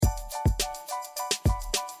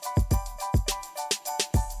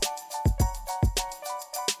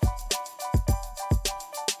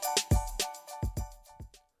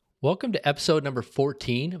Welcome to episode number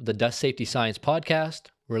 14 of the Dust Safety Science Podcast.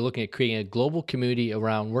 We're looking at creating a global community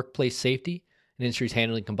around workplace safety and industries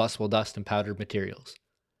handling combustible dust and powdered materials.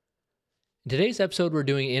 In today's episode, we're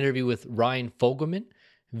doing an interview with Ryan Fogelman,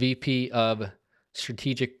 VP of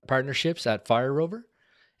Strategic Partnerships at Fire Rover,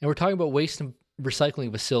 and we're talking about waste and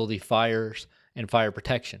recycling facility fires and fire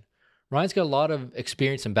protection. Ryan's got a lot of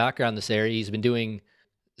experience and background in this area. He's been doing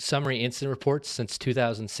summary incident reports since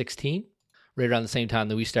 2016, right around the same time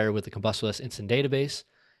that we started with the combustible dust incident database,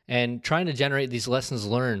 and trying to generate these lessons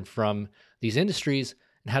learned from these industries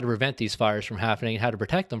and how to prevent these fires from happening and how to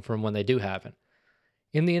protect them from when they do happen.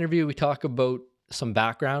 In the interview, we talk about some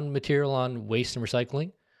background material on waste and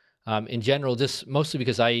recycling. In general, just mostly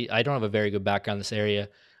because I don't have a very good background in this area,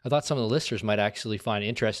 I thought some of the listeners might actually find it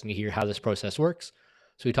interesting to hear how this process works.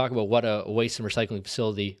 So we talk about what a waste and recycling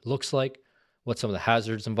facility looks like, what some of the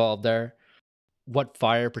hazards involved there, what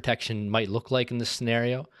fire protection might look like in this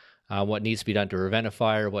scenario, what needs to be done to prevent a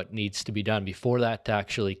fire, what needs to be done before that to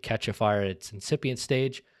actually catch a fire at its incipient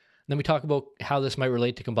stage. And then we talk about how this might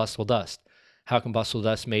relate to combustible dust, how combustible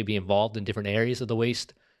dust may be involved in different areas of the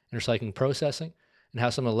waste and recycling processing, and how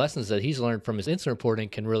some of the lessons that he's learned from his incident reporting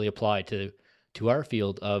can really apply to our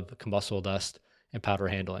field of combustible dust and powder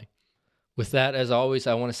handling. With that, as always,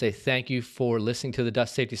 I want to say thank you for listening to the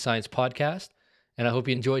Dust Safety Science Podcast, and I hope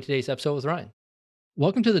you enjoyed today's episode with Ryan.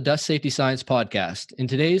 Welcome to the Dust Safety Science Podcast. In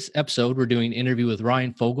today's episode, we're doing an interview with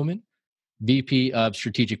Ryan Fogelman, VP of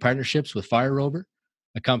Strategic Partnerships with Fire Rover,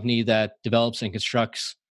 a company that develops and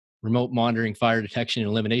constructs remote monitoring fire detection and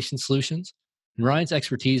elimination solutions. And Ryan's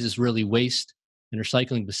expertise is really waste and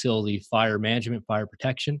recycling facility fire management, fire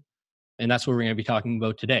protection. And that's what we're going to be talking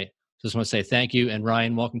about today. So I just want to say thank you. And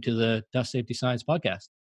Ryan, welcome to the Dust Safety Science Podcast.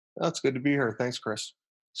 That's good to be here. Thanks, Chris.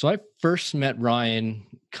 So I first met Ryan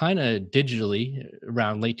kind of digitally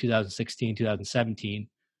around late 2016, 2017,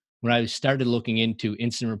 when I started looking into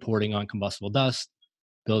incident reporting on combustible dust,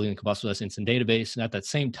 building the combustible dust incident database. And at that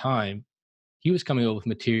same time, he was coming up with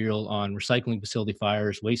material on recycling facility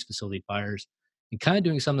fires, waste facility fires, and kind of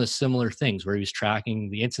doing some of the similar things where he was tracking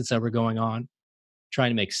the incidents that were going on,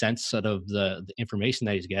 trying to make sense out of the information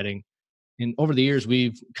that he's getting. And over the years,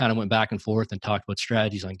 we've kind of went back and forth and talked about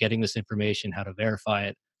strategies on getting this information, how to verify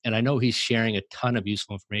it. And I know he's sharing a ton of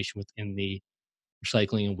useful information within the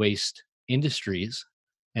recycling and waste industries.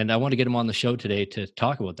 And I want to get him on the show today to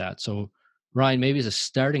talk about that. So, Ryan, maybe as a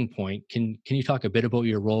starting point, can you talk a bit about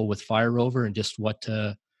your role with Fire Rover and just what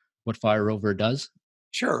Fire Rover does?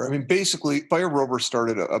 Sure. I mean, basically, Fire Rover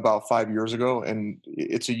started about 5 years ago, and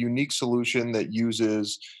it's a unique solution that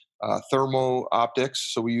uses thermo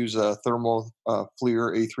optics. So we use a thermo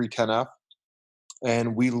FLIR A310F,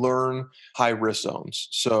 and we learn high risk zones.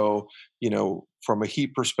 So, from a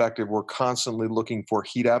heat perspective, we're constantly looking for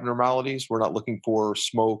heat abnormalities. We're not looking for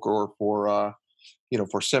smoke or for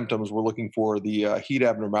symptoms. We're looking for the heat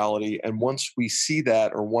abnormality, and once we see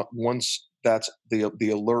that, or once that's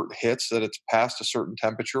the alert hits that it's past a certain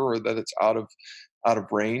temperature or that it's out of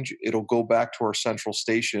range, it'll go back to our central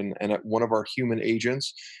station, and at one of our human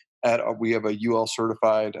agents we have a UL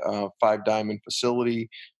certified 5-diamond facility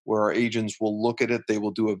where our agents will look at it. They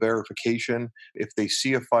will do a verification. If they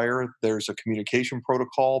see a fire, there's a communication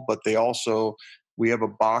protocol, but we have a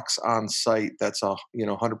box on site that's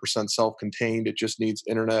 100% self-contained. It just needs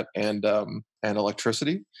internet and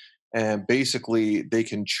electricity, and basically they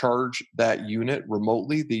can charge that unit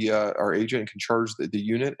remotely. Our agent can charge the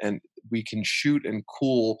unit, and we can shoot and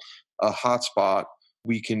cool a hotspot.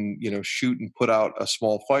 We can shoot and put out a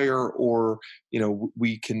small fire, or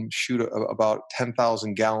we can shoot about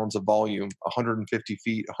 10,000 gallons of volume, 150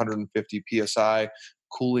 feet, 150 psi,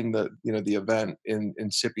 cooling the event in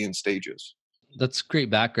incipient stages. That's great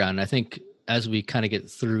background. I think as we kind of get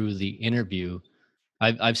through the interview,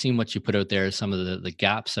 I've seen what you put out there, some of the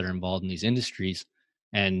gaps that are involved in these industries,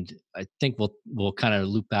 and I think we'll kind of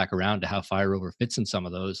loop back around to how Fire Rover fits in some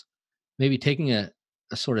of those. Maybe taking a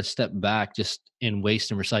sort of step back, just in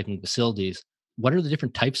waste and recycling facilities. What are the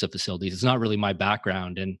different types of facilities? It's not really my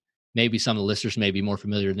background, and maybe some of the listeners may be more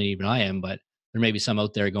familiar than even I am, but there may be some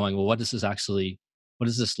out there going, "Well, what does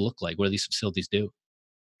this look like? What do these facilities do?"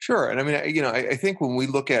 Sure, and I mean, I think when we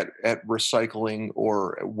look at recycling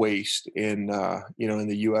or waste in the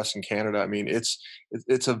U.S. and Canada, I mean,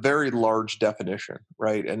 it's a very large definition,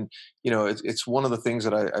 right? And it's one of the things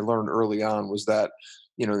that I learned early on was that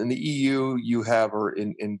in the EU you have, or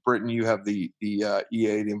in Britain you have the EA,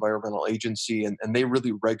 the Environmental Agency, and they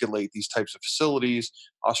really regulate these types of facilities.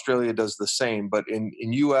 Australia does the same, but in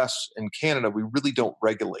US and Canada we really don't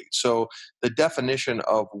regulate. So the definition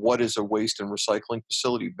of what is a waste and recycling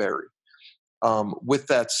facility vary. With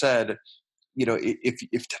that said,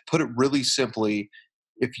 if to put it really simply,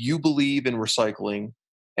 if you believe in recycling,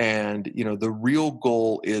 and the real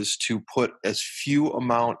goal is to put as few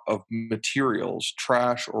amount of materials,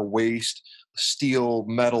 trash or waste, steel,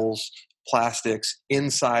 metals, plastics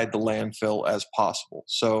inside the landfill as possible.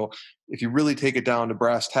 So if you really take it down to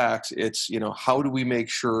brass tacks, it's, how do we make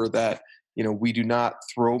sure that we do not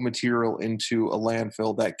throw material into a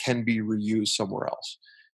landfill that can be reused somewhere else.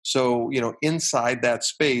 So inside that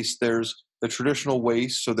space, there's the traditional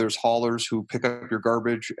waste. So there's haulers who pick up your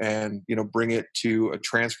garbage and bring it to a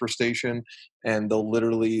transfer station, and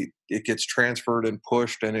it gets transferred and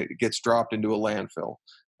pushed and it gets dropped into a landfill.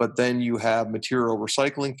 But then you have material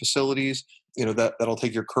recycling facilities, that'll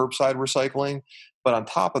take your curbside recycling. But on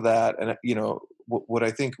top of that, and what I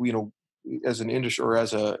think as an industry, or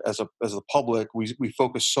as a public, we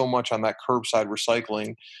focus so much on that curbside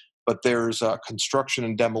recycling, but there's construction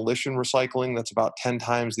and demolition recycling that's about 10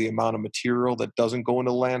 times the amount of material that doesn't go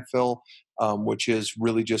into landfill, which is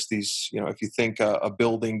really just these, if you think a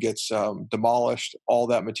building gets demolished, all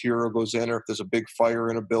that material goes in, or if there's a big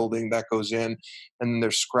fire in a building, that goes in. And then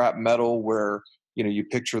there's scrap metal, where you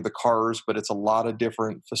picture the cars, but it's a lot of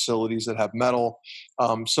different facilities that have metal.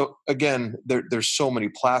 So again, there's so many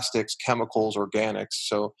plastics, chemicals, organics.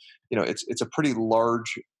 So it's a pretty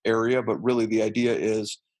large area, but really the idea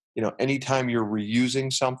is, anytime you're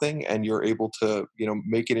reusing something and you're able to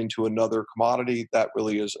make it into another commodity, that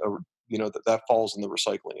really is that falls in the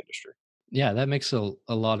recycling industry. Yeah, that makes a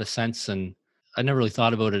lot of sense. And I never really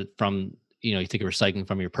thought about it from, you think of recycling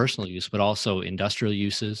from your personal use, but also industrial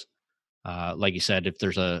uses. Like you said, if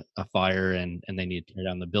there's a fire and they need to tear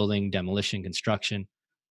down the building, demolition, construction,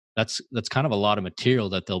 that's kind of a lot of material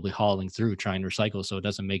that they'll be hauling through trying to recycle so it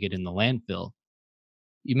doesn't make it in the landfill.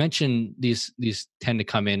 You mentioned these tend to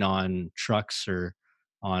come in on trucks or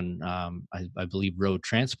on I believe road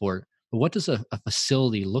transport. But what does a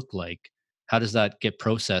facility look like? How does that get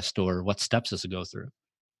processed, or what steps does it go through?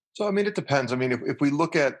 So, I mean, it depends. I mean, if we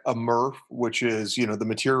look at a MRF, which is, the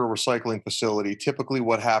material recycling facility, typically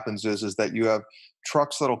what happens is that you have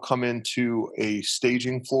trucks that'll come into a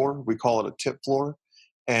staging floor. We call it a tip floor.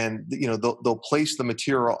 And, they'll place the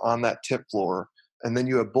material on that tip floor. And then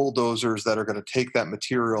you have bulldozers that are going to take that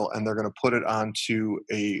material and they're going to put it onto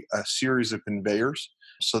a series of conveyors.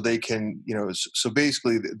 So they can, so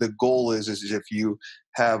basically the goal is if you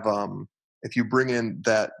have, if you bring in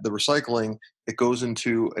the recycling, it goes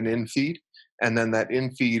into an in feed, and then that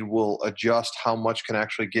in feed will adjust how much can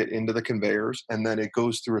actually get into the conveyors, and then it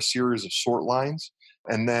goes through a series of sort lines,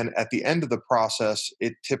 and then at the end of the process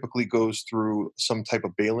it typically goes through some type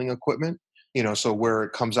of baling equipment, so where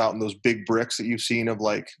it comes out in those big bricks that you've seen of,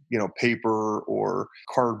 like, paper or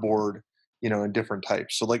cardboard, in different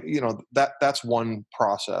types. So, like, that's one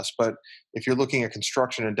process. But if you're looking at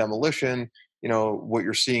construction and demolition, what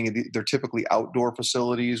you're seeing, they're typically outdoor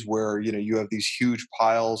facilities where you have these huge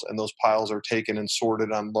piles, and those piles are taken and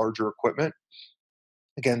sorted on larger equipment.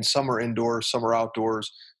 Again, some are indoors, some are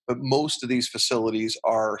outdoors, but most of these facilities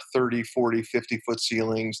are 30, 40, 50-foot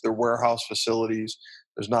ceilings. They're warehouse facilities.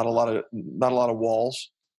 There's not a lot of walls,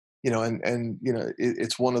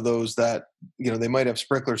 it's one of those that they might have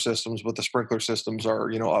sprinkler systems, but the sprinkler systems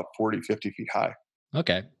are up 40, 50 feet high.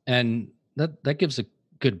 Okay, and that gives a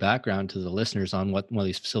good background to the listeners on what one of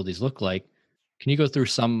these facilities look like. Can you go through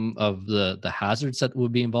some of the hazards that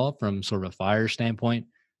would be involved from sort of a fire standpoint,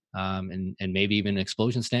 and maybe even an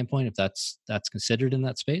explosion standpoint, if that's considered in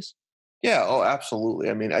that space? Yeah, oh, absolutely.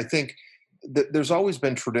 I mean, I think there's always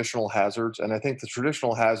been traditional hazards, and I think the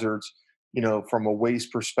traditional hazards, from a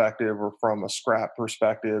waste perspective or from a scrap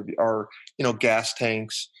perspective, are gas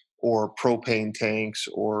tanks or propane tanks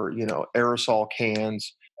or aerosol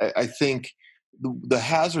cans. I think the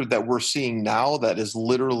hazard that we're seeing now, that is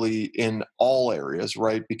literally in all areas,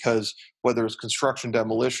 right? Because whether it's construction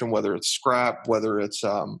demolition, whether it's scrap, whether it's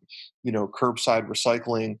curbside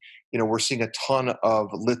recycling, we're seeing a ton of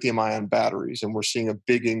lithium ion batteries, and we're seeing a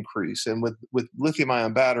big increase. And with lithium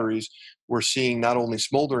ion batteries, we're seeing not only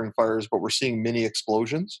smoldering fires, but we're seeing mini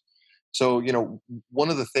explosions. So, one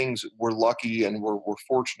of the things we're lucky and we're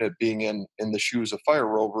fortunate being in the shoes of Fire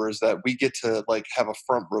Rover is that we get to, like, have a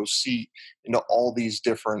front row seat into all these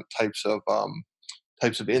different types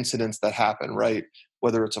of incidents that happen, right?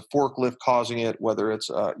 Whether it's a forklift causing it, whether it's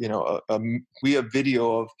we have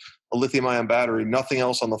video of a lithium ion battery, nothing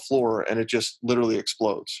else on the floor, and it just literally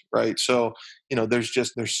explodes, right? So there's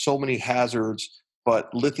so many hazards,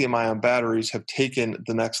 but lithium ion batteries have taken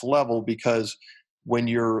the next level because when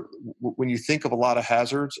you think of a lot of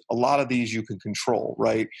hazards, a lot of these you can control,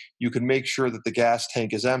 right? You can make sure that the gas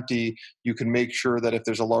tank is empty. You can make sure that if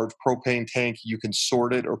there's a large propane tank, you can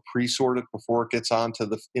sort it or pre-sort it before it gets onto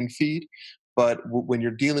the in feed. But when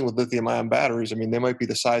you're dealing with lithium ion batteries, I mean, they might be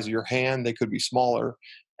the size of your hand, they could be smaller,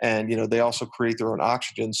 and they also create their own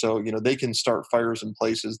oxygen. So they can start fires in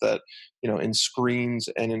places that in screens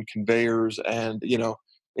and in conveyors and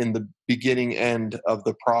in the beginning end of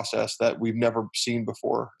the process that we've never seen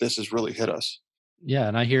before. This has really hit us. Yeah,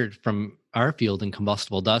 and I hear it from our field in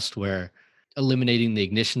combustible dust where eliminating the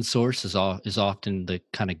ignition source is often the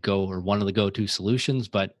kind of go or one of the go-to solutions,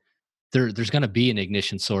 but there's going to be an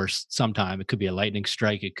ignition source sometime. It could be a lightning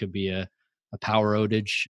strike, it could be a power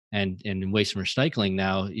outage, and in waste and recycling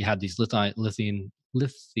now you have these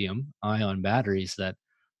lithium ion batteries that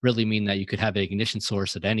really mean that you could have an ignition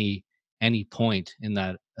source at any point in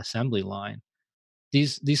that assembly line.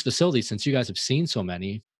 These facilities, since you guys have seen so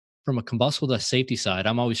many, from a combustible dust safety side,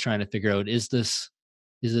 I'm always trying to figure out, is this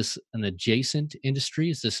an adjacent industry?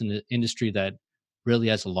 Is this an industry that really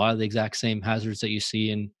has a lot of the exact same hazards that you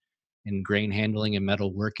see in grain handling and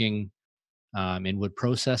metal working, in wood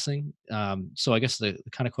processing? So I guess the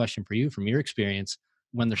kind of question for you, from your experience,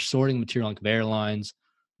 when they're sorting material on conveyor lines,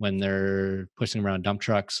 when they're pushing around dump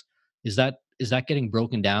trucks, is that getting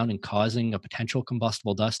broken down and causing a potential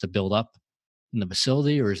combustible dust to build up in the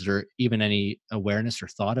facility, or is there even any awareness or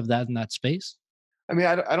thought of that in that space? I mean,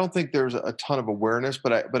 I don't think there's a ton of awareness,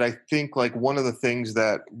 but I think like one of the things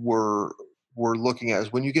that we're looking at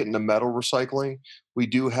is when you get into metal recycling, we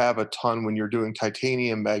do have a ton when you're doing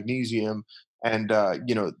titanium, magnesium, and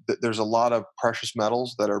there's a lot of precious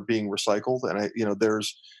metals that are being recycled, and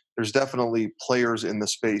there's definitely players in the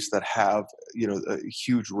space that have a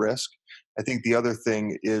huge risk. I think the other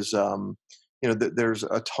thing is there's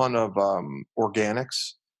a ton of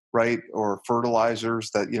organics, right, or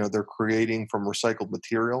fertilizers that they're creating from recycled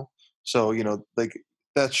material. So like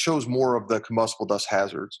that shows more of the combustible dust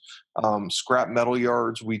hazards. Scrap metal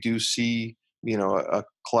yards, we do see a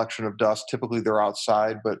collection of dust. Typically they're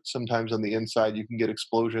outside, but sometimes on the inside you can get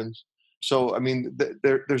explosions. So I mean,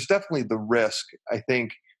 there's definitely the risk. I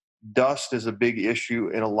think dust is a big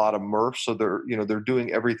issue in a lot of MRFs, so they're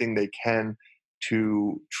doing everything they can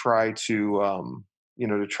to try to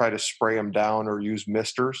try to spray them down or use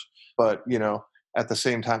misters. But at the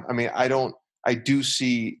same time, I mean, I do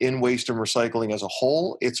see in waste and recycling as a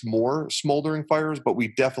whole, it's more smoldering fires, but we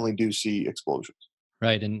definitely do see explosions.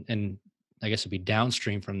 Right, and I guess it'd be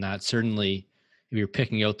downstream from that. Certainly, if you're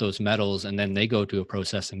picking out those metals and then they go to a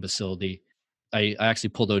processing facility, I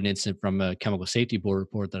actually pulled out an incident from a chemical safety board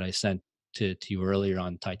report that I sent to you earlier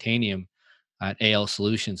on titanium at AL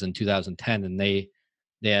Solutions in 2010, and they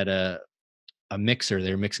had a mixer.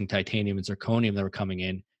 They were mixing titanium and zirconium that were coming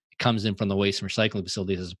in. It comes in from the waste and recycling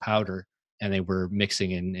facilities as a powder, and they were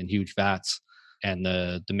mixing in huge vats. And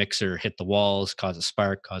the mixer hit the walls, caused a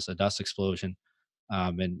spark, caused a dust explosion,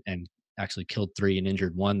 and actually killed three and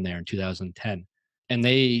injured one there in 2010. And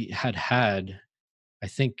they had, I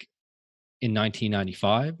think, in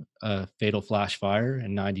 1995, a fatal flash fire.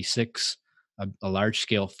 In 96, a large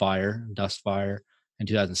scale fire, dust fire. In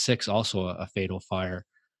 2006, also a fatal fire.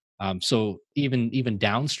 So even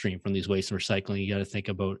downstream from these waste and recycling, you got to think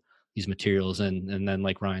about these materials, and then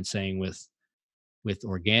like Ryan's saying, with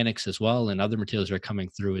organics as well and other materials that are coming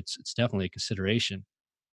through, it's definitely a consideration.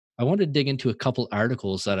 I wanted to dig into a couple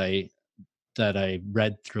articles that I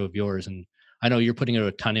read through of yours, and I know you're putting out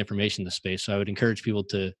a ton of information in the space, so I would encourage people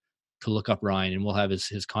to look up Ryan, and we'll have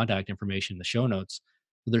his contact information in the show notes.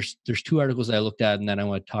 But there's two articles that I looked at, and then I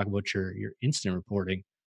want to talk about your incident reporting.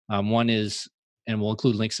 One is, and we'll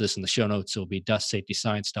include links to this in the show notes. It'll be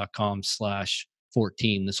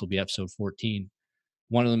dustsafetyscience.com/14. This will be episode 14.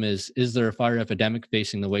 One of them is there a fire epidemic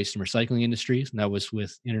facing the waste and recycling industries? And that was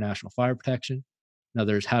with International Fire Protection. Now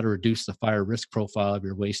there's how to reduce the fire risk profile of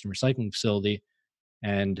your waste and recycling facility.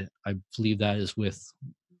 And I believe that is with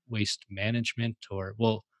waste management, or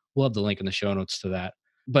we'll have the link in the show notes to that.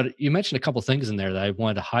 But you mentioned a couple things in there that I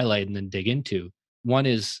wanted to highlight and then dig into. One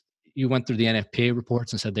is, you went through the NFPA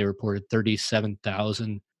reports and said they reported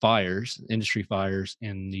 37,000 fires, industry fires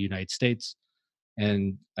in the United States.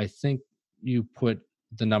 And I think you put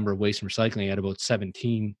the number of waste and recycling at about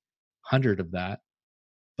 1,700 of that,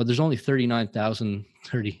 but there's only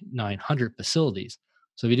 3,900 facilities.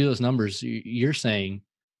 So if you do those numbers, you're saying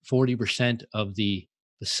 40% of the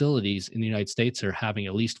facilities in the United States are having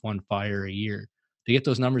at least one fire a year. To get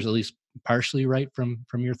those numbers at least partially right from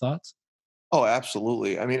your thoughts? Oh,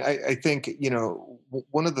 absolutely. I mean, I think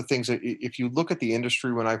one of the things that if you look at the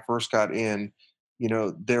industry when I first got in,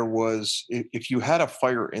 there was, if you had a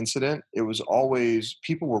fire incident, it was always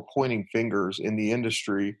people were pointing fingers in the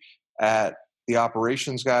industry at the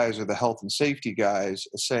operations guys or the health and safety guys,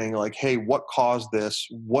 saying like, hey, what caused this?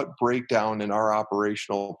 What breakdown in our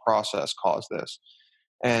operational process caused this?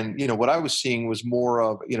 And what I was seeing was more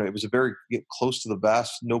of, it was a very close to the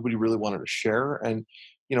vest. Nobody really wanted to share. And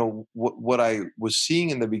what I was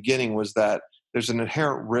seeing in the beginning was that there's an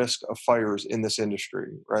inherent risk of fires in this industry,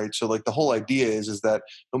 right? So like the whole idea is that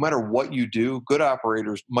no matter what you do, good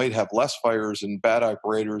operators might have less fires and bad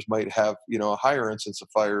operators might have a higher incidence of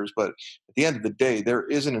fires. But at the end of the day, there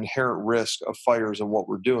is an inherent risk of fires in what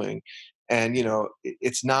we're doing. And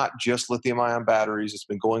it's not just lithium ion batteries. It's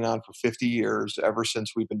been going on for 50 years, ever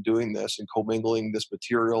since we've been doing this and commingling this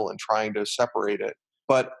material and trying to separate it.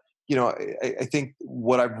 But I think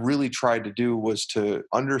what I've really tried to do was to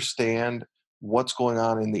understand what's going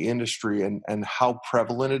on in the industry and how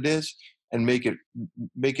prevalent it is, and make it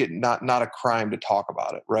not a crime to talk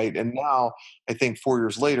about it, right? And now I think 4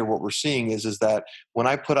 years later, what we're seeing is that when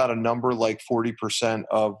I put out a number like 40%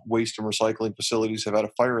 of waste and recycling facilities have had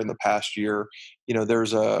a fire in the past year,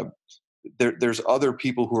 there's there's other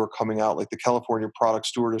people who are coming out, like the California Product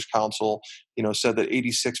Stewardship Council, said that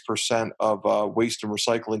 86% of waste and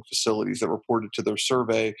recycling facilities that reported to their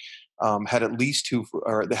survey had at least two,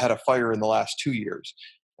 or they had a fire in the last 2 years.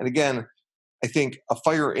 And again, I think a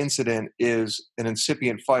fire incident is an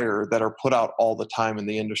incipient fire that are put out all the time in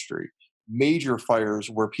the industry. Major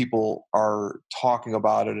fires where people are talking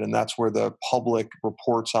about it, and that's where the public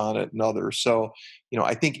reports on it and others. So,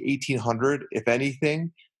 I think 1,800, if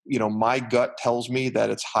anything, my gut tells me that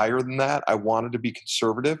it's higher than that. I wanted to be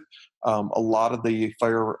conservative. A lot of the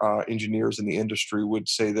fire engineers in the industry would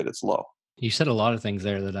say that it's low. You said a lot of things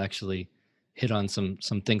there that actually hit on some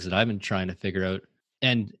things that I've been trying to figure out.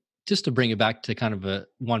 And just to bring it back to kind of a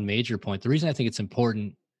one major point, the reason I think it's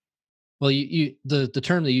important, well, the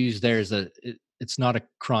term they use there is that it's not a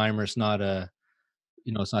crime, or it's not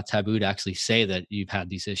it's not taboo to actually say that you've had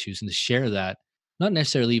these issues and to share that. Not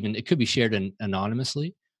necessarily even, it could be shared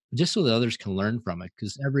anonymously, but just so that others can learn from it.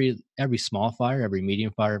 Because every small fire, every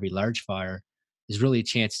medium fire, every large fire is really a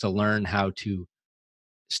chance to learn how to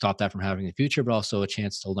stop that from happening in the future, but also a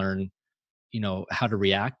chance to learn, how to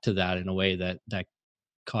react to that in a way that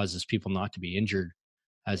causes people not to be injured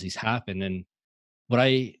as these happen. And what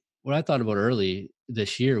I thought about early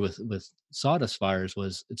this year with sawdust fires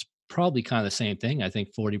was it's probably kind of the same thing. I think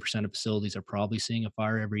 40% of facilities are probably seeing a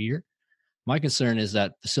fire every year. My concern is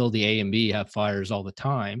that facility A and B have fires all the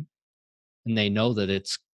time, and they know that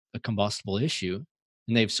it's a combustible issue,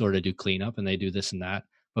 and they've sort of do cleanup and they do this and that.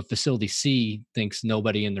 But facility C thinks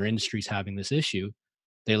nobody in their industry is having this issue.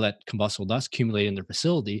 They let combustible dust accumulate in their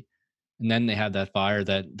facility, and then they have that fire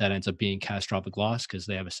that ends up being catastrophic loss because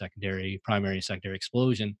they have a primary and secondary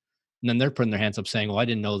explosion. And then they're putting their hands up saying, well, I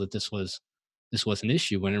didn't know that this was an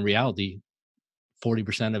issue, when in reality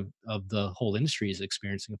 40% of the whole industry is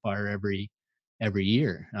experiencing a fire every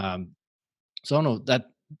year. So I don't know that,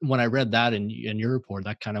 when I read that in your report,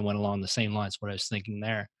 that kind of went along the same lines what I was thinking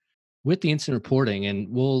there with the incident reporting. And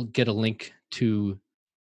we'll get a link to,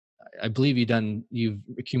 I believe you've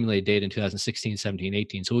accumulated data in 2016, 17,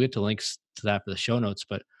 18. So we'll get to links to that for the show notes.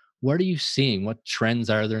 But what are you seeing? What trends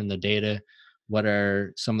are there in the data? What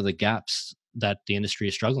are some of the gaps that the industry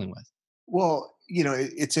is struggling with? Well,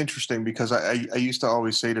 it's interesting because I used to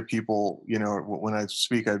always say to people, when I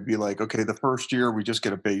speak, I'd be like, okay, the first year we just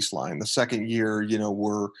get a baseline. The second year,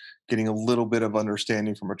 we're getting a little bit of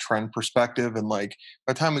understanding from a trend perspective. And like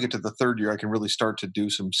by the time we get to the third year, I can really start to do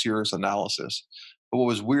some serious analysis. But what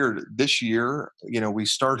was weird this year, we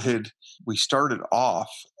started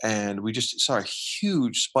off and we just saw a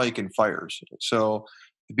huge spike in fires. So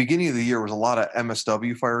the beginning of the year was a lot of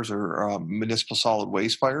MSW fires, or municipal solid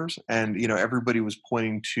waste fires, and everybody was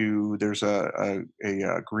pointing to, there's a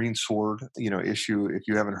green sword issue. If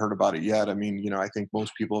you haven't heard about it yet, I mean, I think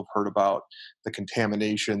most people have heard about the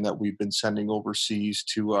contamination that we've been sending overseas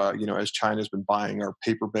to as China's been buying our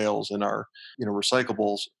paper bales and our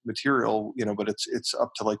recyclables material, but it's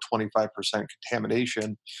up to like 25%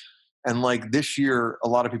 contamination. And like this year, a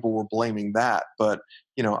lot of people were blaming that. But,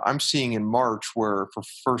 I'm seeing in March, where for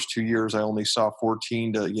first 2 years, I only saw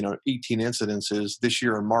 14 to, 18 incidences. This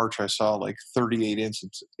year in March, I saw like 38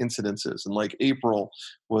 incidences. And like April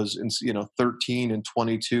was, 13 and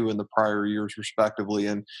 22 in the prior years, respectively.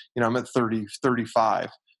 And, I'm at 30, 35.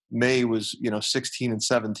 May was, 16 and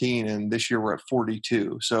 17. And this year we're at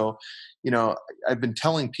 42. So, I've been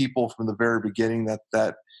telling people from the very beginning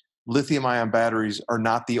that lithium ion batteries are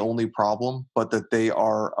not the only problem, but that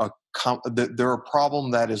that they're a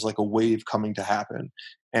problem that is like a wave coming to happen.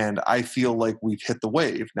 And I feel like we've hit the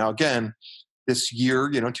wave. Now, again, this year,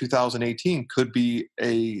 2018 could be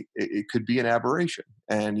it could be an aberration,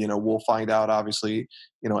 and we'll find out obviously,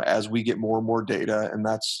 as we get more and more data, and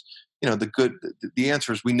that's the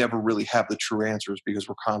answer is we never really have the true answers because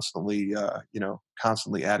we're constantly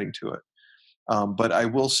adding to it. But I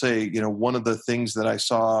will say, one of the things that I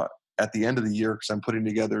saw at the end of the year, because I'm putting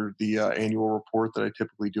together the annual report that I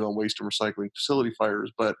typically do on waste and recycling facility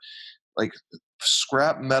fires, but like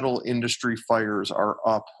scrap metal industry fires are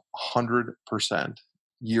up 100%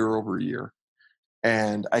 year over year.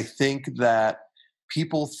 And I think that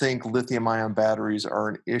people think lithium ion batteries are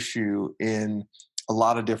an issue in a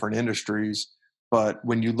lot of different industries. But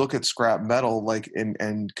when you look at scrap metal, like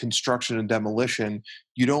in construction and demolition,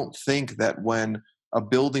 you don't think that when a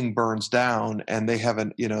building burns down and they have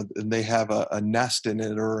a nest in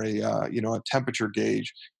it, or a temperature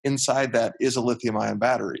gauge inside that is a lithium ion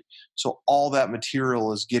battery. So all that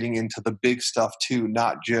material is getting into the big stuff too,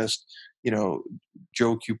 not just you know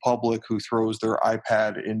Joe Q Public who throws their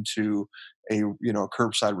iPad into a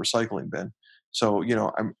curbside recycling bin. So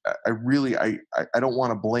I really I don't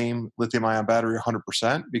want to blame lithium ion battery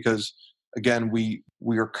 100% because again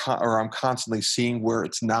or I'm constantly seeing where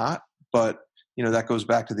it's not, but that goes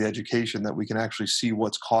back to the education that we can actually see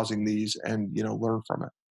what's causing these and learn from it.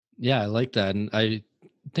 Yeah, I like that. And I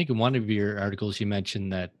think in one of your articles you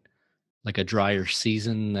mentioned that like a drier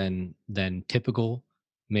season than typical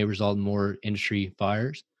may result in more industry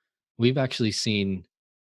fires. We've actually seen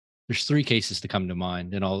there's three cases to come to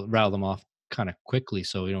mind, and I'll rattle them off kind of quickly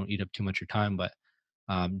so we don't eat up too much of your time. But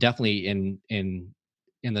definitely in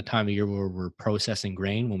the time of year where we're processing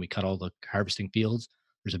grain, when we cut all the harvesting fields,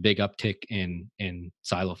 there's a big uptick in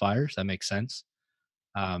silo fires. That makes sense.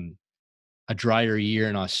 Um, a drier year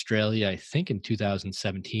in Australia, I think in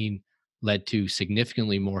 2017, led to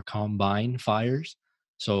significantly more combine fires.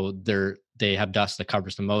 So they have dust that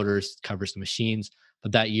covers the motors, covers the machines.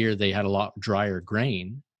 But that year they had a lot drier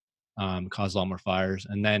grain, caused a lot more fires.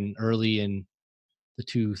 And then early in the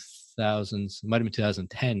 2000s, it might have been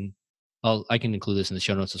 2010. I can include this in the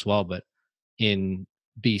show notes as well. But in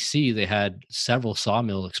BC, they had several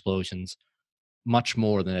sawmill explosions, much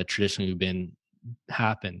more than had traditionally been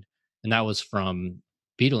happened, and that was from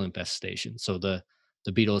beetle infestation. So the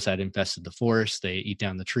beetles had infested the forest. They eat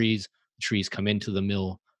down the trees. The trees come into the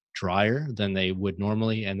mill drier than they would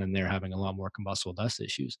normally, and then they're having a lot more combustible dust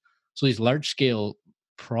issues. So these large scale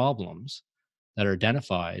problems that are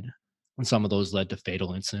identified, and some of those led to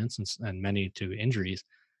fatal incidents and many to injuries,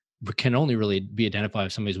 but can only really be identified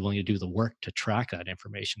if somebody's willing to do the work to track that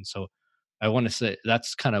information. So I want to say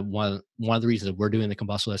that's kind of one of the reasons that we're doing the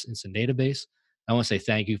combustible dust incident database. I want to say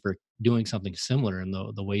thank you for doing something similar in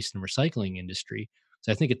the waste and recycling industry.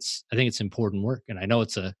 So I think it's important work, and I know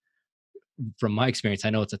it's a from my experience,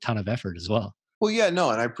 I know it's a ton of effort as well. Well, yeah,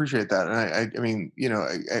 no, and I appreciate that, and I mean,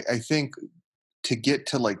 I think to get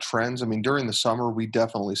to like trends, I mean, during the summer, we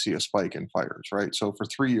definitely see a spike in fires, right? So for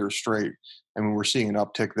 3 years straight, I mean, we're seeing an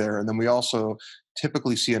uptick there. And then we also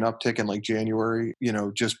typically see an uptick in like January,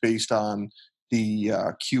 just based on the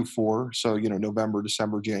Q4. So, November,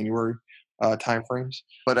 December, January timeframes.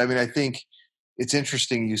 But I mean, I think it's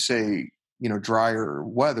interesting you say, drier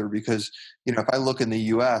weather because, if I look in the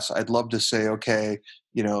US, I'd love to say, okay,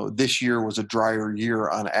 this year was a drier year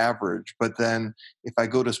on average. But then if I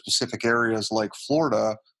go to specific areas like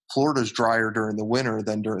Florida, Florida's drier during the winter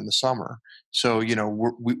than during the summer. So,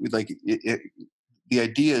 we like the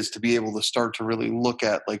idea is to be able to start to really look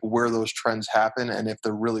at like where those trends happen and if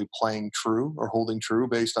they're really playing true or holding true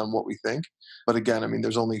based on what we think. But again, I mean,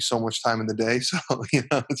 there's only so much time in the day, so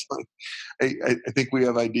it's like I think we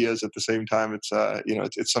have ideas at the same time.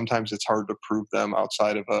 It's sometimes it's hard to prove them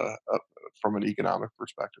outside of from an economic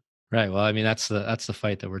perspective. Right. Well, I mean, that's the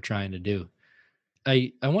fight that we're trying to do.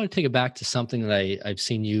 I want to take it back to something that I've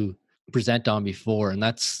seen you present on before, and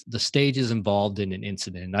that's the stages involved in an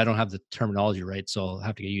incident. And I don't have the terminology right, so I'll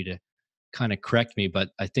have to get you to kind of correct me. But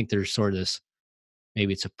I think there's sort of this,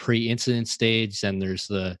 maybe it's a pre-incident stage, then there's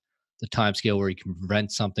the time scale where you can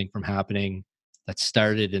prevent something from happening that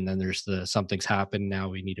started, and then there's the something's happened, now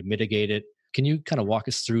we need to mitigate it. Can you kind of walk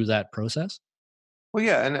us through that process? Well,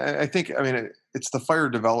 yeah, and I think I mean it's the fire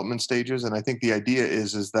development stages, and I think the idea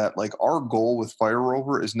is that like our goal with Fire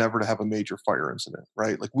Rover is never to have a major fire incident,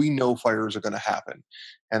 right? Like we know fires are going to happen,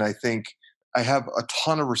 and I think I have a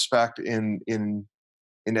ton of respect in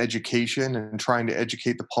in education and trying to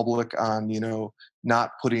educate the public on,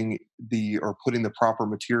 not putting the proper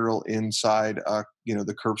material inside,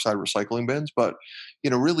 the curbside recycling bins. But,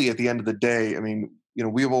 really at the end of the day, I mean,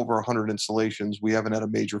 we have over 100 installations. We haven't had a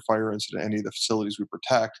major fire incident at any of the facilities we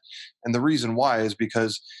protect. And the reason why is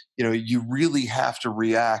because, you really have to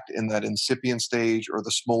react in that incipient stage or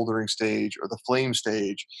the smoldering stage or the flame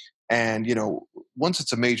stage. And, once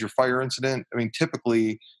it's a major fire incident, I mean,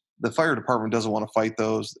 typically the fire department doesn't want to fight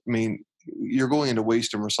those. I mean, you're going into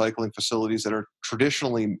waste and recycling facilities that are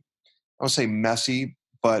traditionally, I would say messy,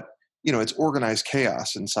 but it's organized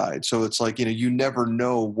chaos inside. So it's like, you never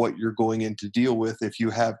know what you're going in to deal with if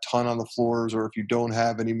you have ton on the floors or if you don't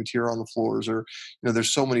have any material on the floors, or,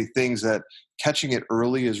 there's so many things that catching it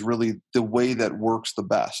early is really the way that works the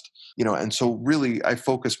best. And so really I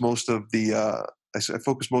focus most of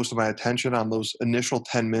my attention on those initial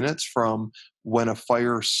 10 minutes from when a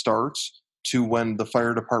fire starts to when the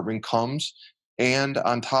fire department comes. And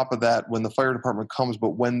on top of that, when the fire department comes,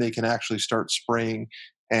 but when they can actually start spraying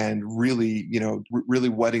and really, really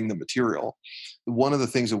wetting the material. One of the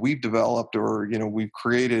things that we've developed or, we've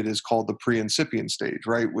created is called the pre-incipient stage,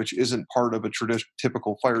 right? Which isn't part of a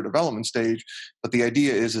typical fire development stage. But the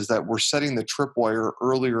idea is that we're setting the tripwire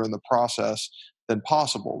earlier in the process than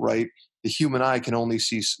possible, right? The human eye can only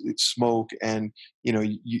see smoke, and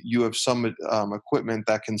you have some equipment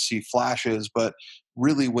that can see flashes. But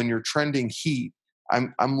really, when you're trending heat,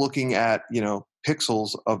 I'm looking at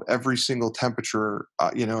pixels of every single temperature,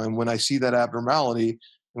 and when I see that abnormality,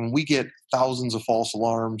 and we get thousands of false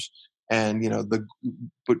alarms, and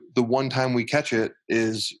but the one time we catch it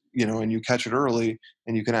is, and you catch it early,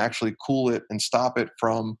 and you can actually cool it and stop it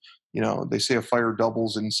from, they say a fire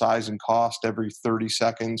doubles in size and cost every 30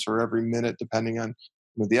 seconds or every minute, depending on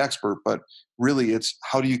the expert. But really, it's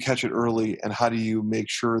how do you catch it early, and how do you make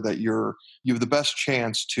sure that you have the best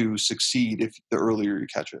chance to succeed if the earlier you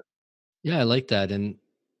catch it. Yeah, I like that. And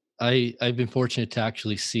I've been fortunate to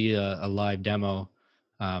actually see a live demo,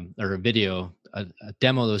 or a video, a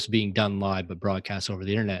demo that was being done live but broadcast over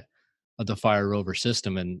the internet of the Fire Rover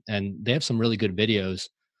system, and they have some really good videos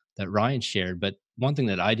that Ryan shared. But one thing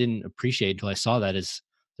that I didn't appreciate until I saw that is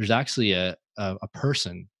there's actually a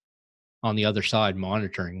person on the other side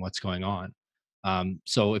monitoring what's going on.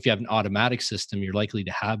 So if you have an automatic system, you're likely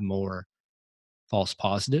to have more false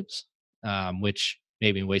positives, which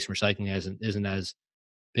maybe in waste and recycling isn't as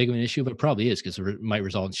big of an issue, but it probably is because it might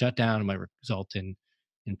result in shutdown. It might result in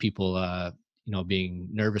people, being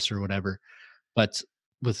nervous or whatever. But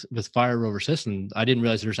with Fire Rover System, I didn't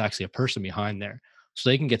realize there's actually a person behind there, so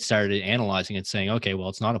they can get started analyzing it, saying, okay, well,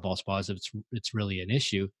 it's not a false positive. It's really an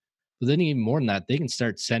issue. But then even more than that, they can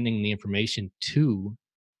start sending the information to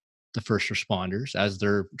the first responders as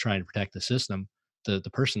they're trying to protect the system. The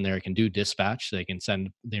person there can do dispatch. They can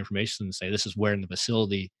send the information and say, this is where in the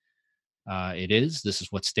facility it is. This is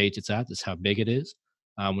what stage it's at. This is how big it is.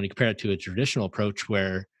 When you compare it to a traditional approach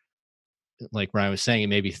where, like Ryan was saying,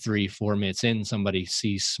 maybe 3, 4 minutes in, somebody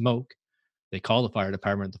sees smoke, they call the fire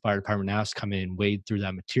department. The fire department now has to come in, wade through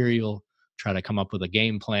that material, try to come up with a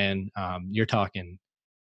game plan. You're talking,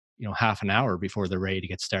 half an hour before they're ready to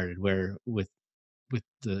get started. Where with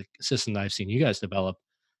the system that I've seen you guys develop,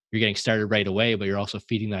 you're getting started right away, but you're also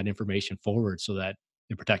feeding that information forward so that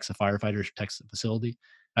it protects the firefighters, protects the facility.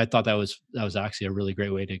 I thought that was actually a really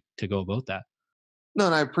great way to go about that. No,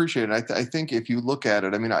 and I appreciate it. I think if you look at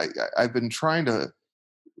it, I mean, I've been trying to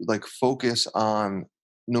like focus on,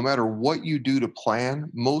 no matter what you do to plan,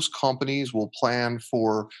 most companies will plan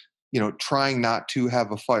for, trying not to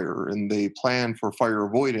have a fire, and they plan for fire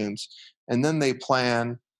avoidance, and then they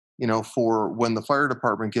plan, for when the fire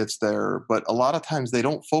department gets there. But a lot of times they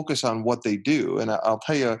don't focus on what they do. And I'll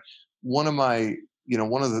tell you, one of my,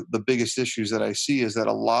 one of the biggest issues that I see is that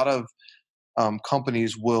a lot of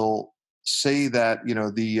companies will say that,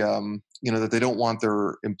 that they don't want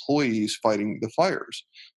their employees fighting the fires,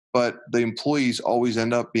 but the employees always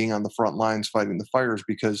end up being on the front lines fighting the fires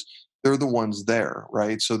because they're the ones there,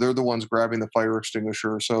 right? So they're the ones grabbing the fire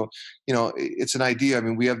extinguisher. So, it's an idea. I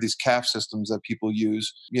mean, we have these CAF systems that people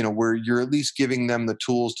use, where you're at least giving them the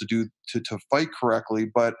tools to fight correctly.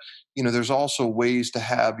 But, there's also ways to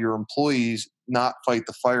have your employees not fight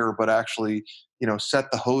the fire, but actually, set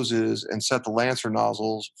the hoses and set the lancer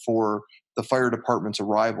nozzles for the fire department's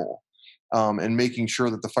arrival. And making sure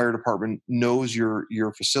that the fire department knows your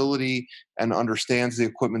facility and understands the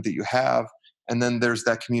equipment that you have. And then there's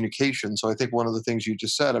that communication. So I think one of the things you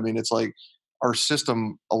just said, I mean, it's like our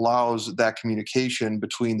system allows that communication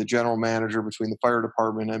between the general manager, between the fire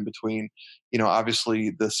department, and between,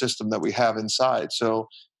 obviously the system that we have inside. So,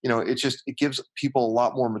 it gives people a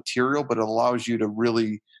lot more material, but it allows you to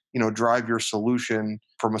really, drive your solution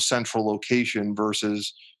from a central location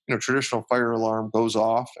versus, traditional fire alarm goes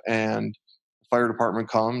off and the fire department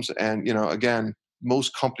comes and, again,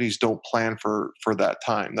 most companies don't plan for that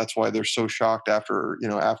time. That's why they're so shocked after,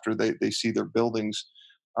 after they see their buildings,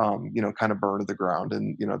 kind of burn to the ground,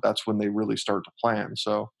 and that's when they really start to plan.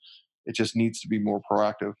 So it just needs to be more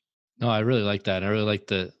proactive. No, I really like that. I really like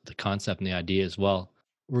the concept and the idea as well.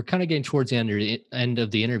 We're kind of getting towards end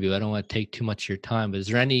of the interview. I don't want to take too much of your time, but is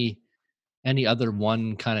there any other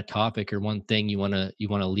one kind of topic or one thing you want to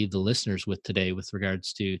leave the listeners with today with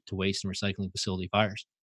regards to waste and recycling facility fires?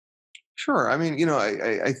 Sure. I mean,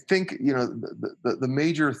 I think the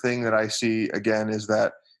major thing that I see again is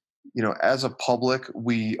that, as a public,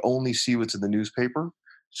 we only see what's in the newspaper.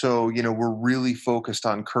 So, we're really focused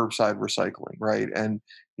on curbside recycling, right? And,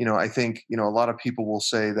 I think, a lot of people will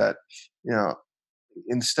say that, you know,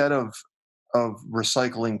 instead of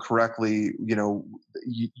recycling correctly,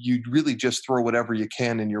 you really just throw whatever you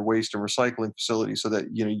can in your waste and recycling facility so that,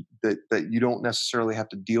 that you don't necessarily have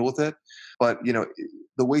to deal with it. But,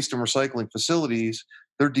 the waste and recycling facilities,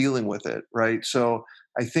 they're dealing with it, right? So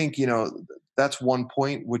I think, that's one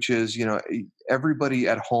point, which is, everybody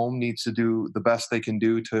at home needs to do the best they can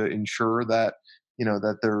do to ensure that,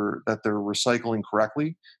 that they're recycling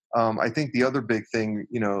correctly. I think the other big thing,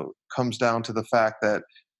 comes down to the fact that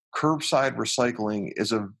curbside recycling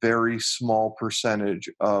is a very small percentage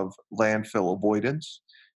of landfill avoidance.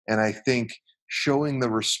 And I think showing the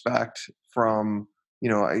respect from,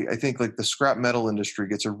 I think like the scrap metal industry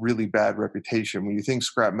gets a really bad reputation. When you think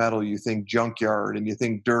scrap metal, you think junkyard and you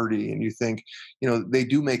think dirty and you think, they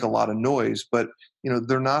do make a lot of noise, but,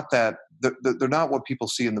 they're not that, they're not what people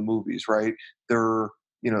see in the movies, right? They're,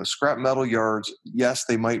 scrap metal yards, yes,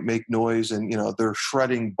 they might make noise and, they're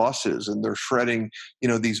shredding buses and they're shredding,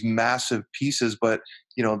 these massive pieces, but,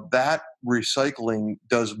 that recycling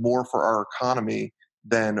does more for our economy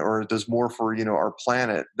than, or it does more for, our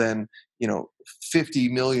planet than, 50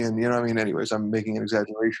 million, I mean, anyways, I'm making an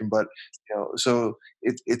exaggeration, but, so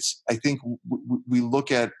it's, I think we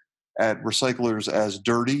look at recyclers as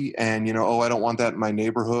dirty and, oh, I don't want that in my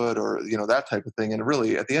neighborhood or, that type of thing. And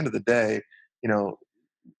really at the end of the day, you know,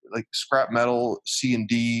 like scrap metal, C and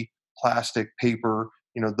D, plastic, paper.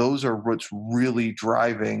 Those are what's really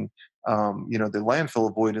driving, the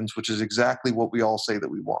landfill avoidance, which is exactly what we all say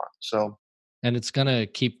that we want. So, And it's gonna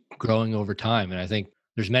keep growing over time. And I think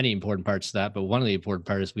there's many important parts to that, but one of the important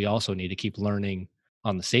part is we also need to keep learning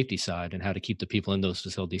on the safety side and how to keep the people in those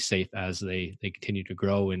facilities safe as they continue to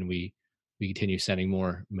grow and we continue sending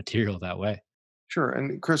more material that way. sure.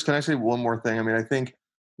 And Chris, can I say one more thing? I mean, I think,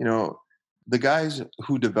 you know, the guys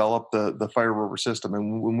who developed the fire rover system,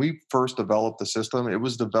 and when we first developed the system, it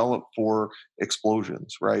was developed for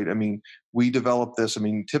explosions, right? I mean, we developed this. I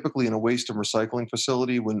mean, typically in a waste and recycling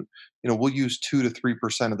facility, when we'll use 2 to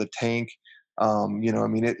 3% of the tank. I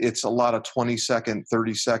mean, it's a lot of 20-second,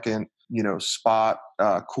 30-second, spot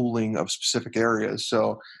cooling of specific areas.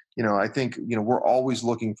 So I think we're always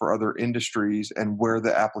looking for other industries and where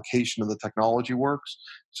the application of the technology works.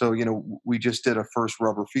 So we just did a first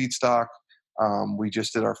rubber feedstock. We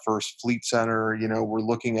just did our first fleet center. We're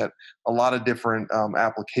looking at a lot of different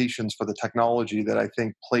applications for the technology that I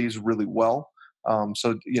think plays really well.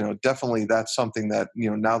 So definitely that's something that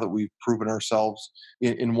now that we've proven ourselves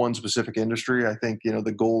in one specific industry, I think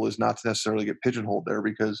the goal is not to necessarily get pigeonholed there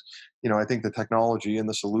because I think the technology and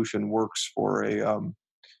the solution works for a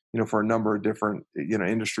number of different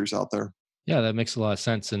industries out there. Yeah, that makes a lot of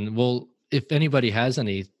sense. And well, if anybody has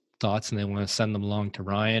any thoughts and they want to send them along to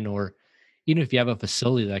Ryan, or even if you have a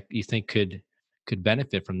facility that you think could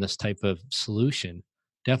benefit from this type of solution,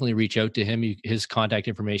 definitely reach out to him. His contact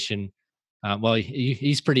information, well,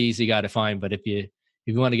 he's pretty easy guy to find. But if you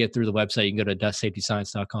want to get through the website, you can go to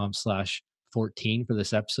dustsafetyscience.com/14 for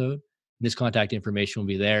this episode. And his contact information will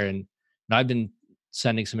be there. And I've been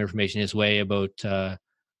sending some information his way about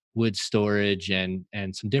wood storage and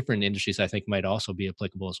some different industries I think might also be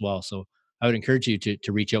applicable as well. So I would encourage you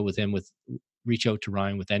to reach out to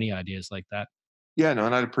Ryan with any ideas like that. Yeah, no,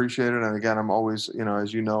 and I'd appreciate it. And again, I'm always,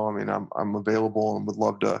 as I mean, I'm available and would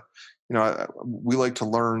love to. We like to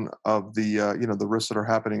learn of the risks that are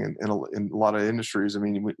happening in a lot of industries. I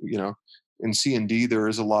mean, in C and D there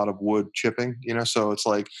is a lot of wood chipping. So it's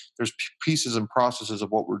like there's pieces and processes of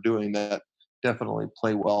what we're doing that definitely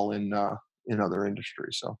play well in other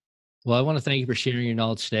industries. So Well, I want to thank you for sharing your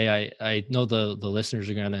knowledge today. I know the listeners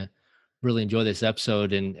are gonna really enjoy this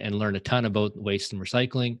episode and learn a ton about waste and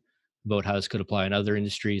recycling, about how this could apply in other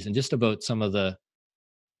industries, and just about some of the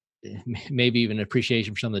maybe even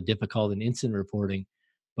appreciation for some of the difficult and incident reporting,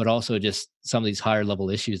 but also just some of these higher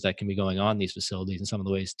level issues that can be going on in these facilities and some of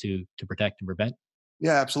the ways to protect and prevent.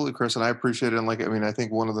 Yeah, absolutely, Chris, and I appreciate it. And like, I mean, I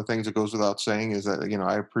think one of the things that goes without saying is that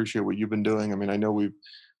I appreciate what you've been doing. I mean, I know we've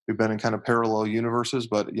been in kind of parallel universes,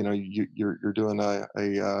 but you're doing a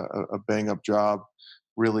bang up job,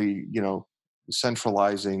 really,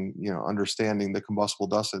 centralizing, understanding the combustible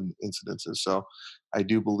dust incidences. So I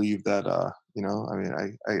do believe that, I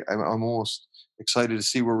mean, I'm almost excited to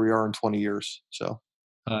see where we are in 20 years. So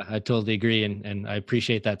I totally agree, and I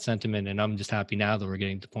appreciate that sentiment. And I'm just happy now that we're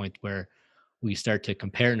getting to the point where we start to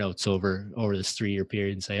compare notes over this 3 year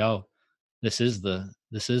period and say, oh, this is the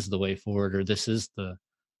way forward, or this is the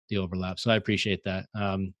overlap. So I appreciate that.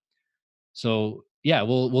 So yeah,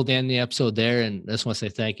 we'll end the episode there, and I just want to say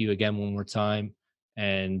thank you again one more time.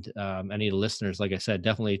 And any of the listeners, like I said,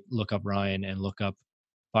 definitely look up Ryan and look up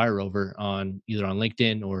Fire Rover on either on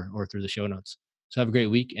LinkedIn or through the show notes. So have a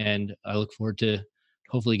great week, and I look forward to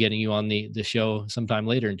hopefully getting you on the show sometime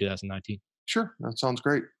later in 2019. sure, that sounds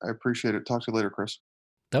great. I appreciate it. Talk to you later, Chris.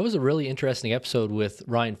 That was a really interesting episode with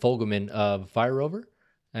Ryan Fogelman of Fire Rover.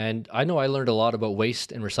 And I know I learned a lot about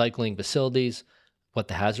waste and recycling facilities, what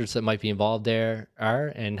the hazards that might be involved there are,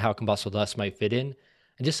 and how combustible dust might fit in,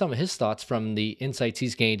 and just some of his thoughts from the insights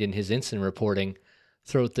he's gained in his incident reporting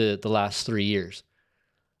throughout the last 3 years.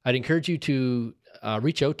 I'd encourage you to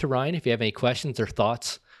reach out to Ryan if you have any questions or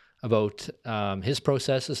thoughts about his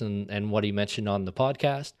processes and what he mentioned on the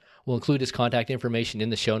podcast. We'll include his contact information in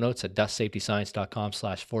the show notes at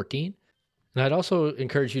dustsafetyscience.com/14. And I'd also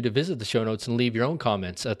encourage you to visit the show notes and leave your own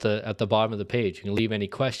comments at the bottom of the page. You can leave any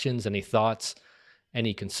questions, any thoughts,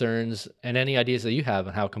 any concerns, and any ideas that you have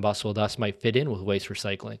on how combustible dust might fit in with waste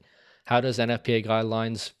recycling. How does NFPA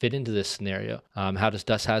guidelines fit into this scenario? How does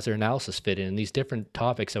dust hazard analysis fit in? And these different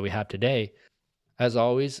topics that we have today. As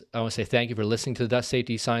always, I want to say thank you for listening to the Dust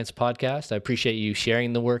Safety Science podcast. I appreciate you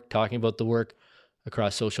sharing the work, talking about the work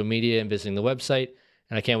across social media and visiting the website.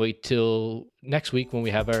 And I can't wait till next week when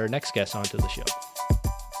we have our next guest onto the show.